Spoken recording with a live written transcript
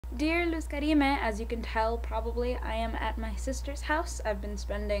Dear Luz Karime, as you can tell probably, I am at my sister's house. I've been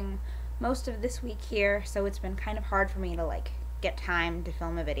spending most of this week here, so it's been kind of hard for me to get time to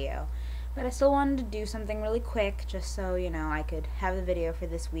film a video. But I still wanted to do something really quick just so, I could have the video for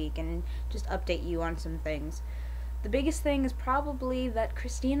this week and just update you on some things. The biggest thing is probably that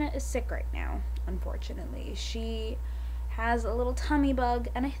Christina is sick right now, unfortunately. She has a little tummy bug,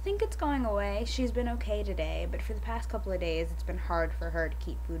 and I think it's going away. She's been okay today, but for the past couple of days, it's been hard for her to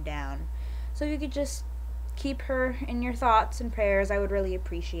keep food down. So if you could just keep her in your thoughts and prayers, I would really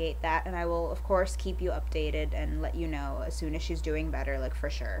appreciate that, and I will, of course, keep you updated and let you know as soon as she's doing better, for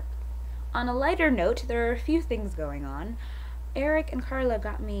sure. On a lighter note, there are a few things going on. Eric and Carla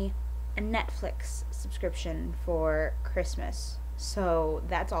got me a Netflix subscription for Christmas. So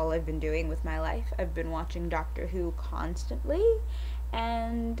that's all I've been doing with my life. I've been watching Doctor Who constantly,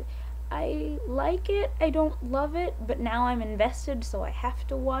 and I like it. I don't love it, but now I'm invested, so I have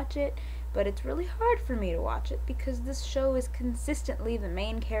to watch it. But it's really hard for me to watch it because this show is consistently the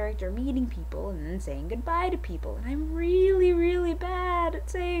main character meeting people and then saying goodbye to people, and I'm really, really bad at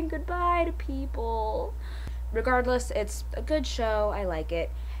saying goodbye to people. Regardless, it's a good show. I like it.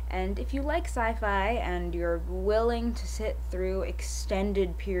 And if you like sci-fi and you're willing to sit through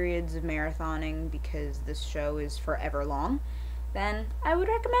extended periods of marathoning because this show is forever long, then I would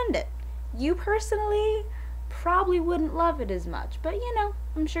recommend it. You personally probably wouldn't love it as much, but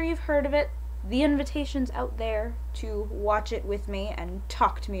I'm sure you've heard of it. The invitation's out there to watch it with me and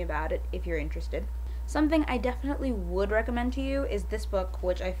talk to me about it if you're interested. Something I definitely would recommend to you is this book,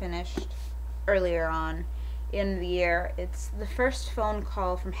 which I finished earlier on in the year. It's The First Phone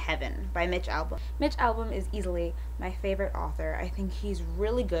Call from Heaven by Mitch Albom. Mitch Albom is easily my favorite author. I think he's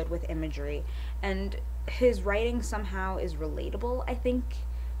really good with imagery, and his writing somehow is relatable. I think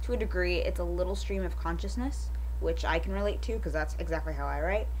to a degree it's a little stream of consciousness, which I can relate to because that's exactly how I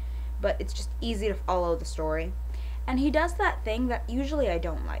write, but it's just easy to follow the story. And he does that thing that usually I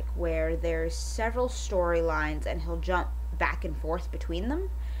don't like, where there's several storylines and he'll jump back and forth between them.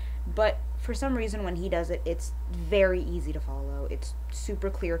 But for some reason, when he does it, it's very easy to follow. It's super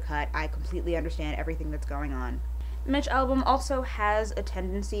clear-cut. I completely understand everything that's going on. Mitch Albom also has a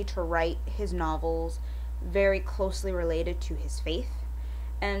tendency to write his novels very closely related to his faith.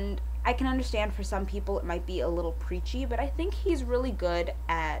 And I can understand for some people it might be a little preachy, but I think he's really good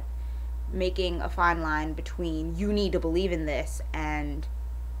at making a fine line between you need to believe in this and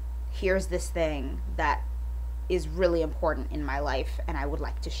here's this thing that is really important in my life and I would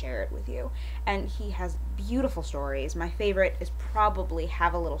like to share it with you. And he has beautiful stories. My favorite is probably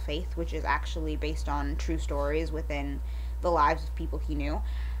Have a Little Faith, which is actually based on true stories within the lives of people he knew.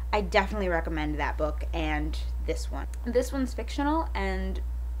 I definitely recommend that book and this one. This one's fictional, and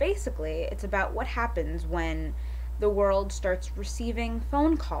basically it's about what happens when the world starts receiving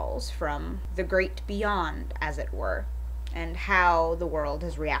phone calls from the great beyond, as it were, and how the world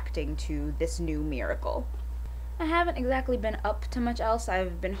is reacting to this new miracle. I haven't exactly been up to much else.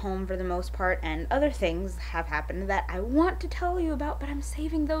 I've been home for the most part, and other things have happened that I want to tell you about, but I'm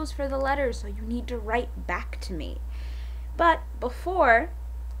saving those for the letters, so you need to write back to me. But before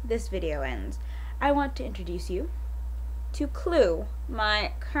this video ends, I want to introduce you to Clue,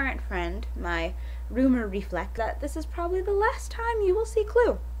 my current friend. My rumor reflects that this is probably the last time you will see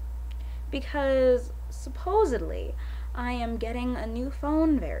Clue, because supposedly I am getting a new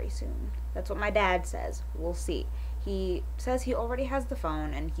phone very soon. That's what my dad says. We'll see. He says he already has the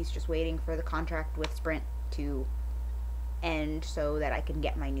phone and he's just waiting for the contract with Sprint to end so that I can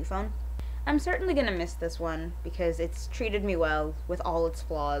get my new phone. I'm certainly gonna miss this one because it's treated me well with all its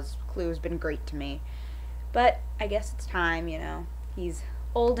flaws. Clue's been great to me. But I guess it's time, He's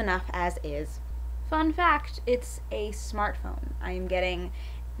old enough as is. Fun fact, it's a smartphone. I am getting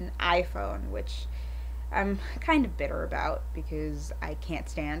an iPhone, which I'm kind of bitter about because I can't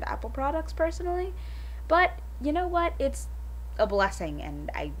stand Apple products personally. But you know what? It's a blessing, and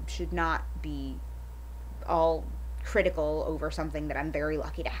I should not be all critical over something that I'm very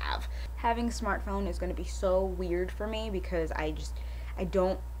lucky to have. Having a smartphone is going to be so weird for me because I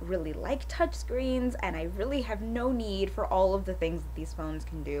don't really like touchscreens, and I really have no need for all of the things that these phones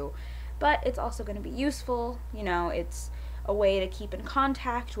can do. But it's also going to be useful, it's a way to keep in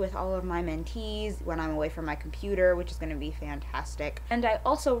contact with all of my mentees when I'm away from my computer, which is going to be fantastic. And I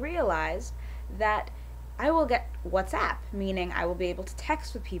also realized that I will get WhatsApp, meaning I will be able to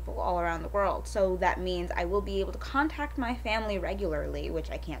text with people all around the world. So that means I will be able to contact my family regularly,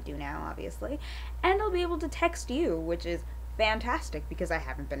 which I can't do now, obviously, and I'll be able to text you, which is fantastic because I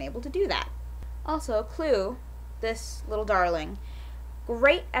haven't been able to do that. Also, Clue, this little darling,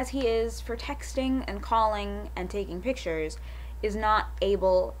 great as he is for texting and calling and taking pictures, is not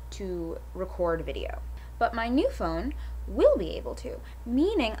able to record video. But my new phone will be able to,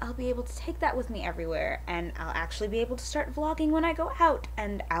 meaning I'll be able to take that with me everywhere, and I'll actually be able to start vlogging when I go out,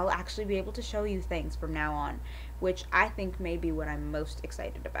 and I'll actually be able to show you things from now on, which I think may be what I'm most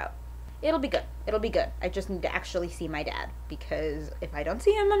excited about. It'll be good. It'll be good. I just need to actually see my dad, because if I don't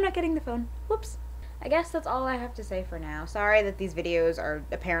see him, I'm not getting the phone. Whoops. I guess that's all I have to say for now. Sorry that these videos are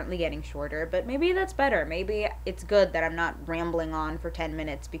apparently getting shorter, but maybe that's better. Maybe it's good that I'm not rambling on for 10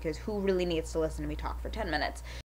 minutes, because who really needs to listen to me talk for 10 minutes?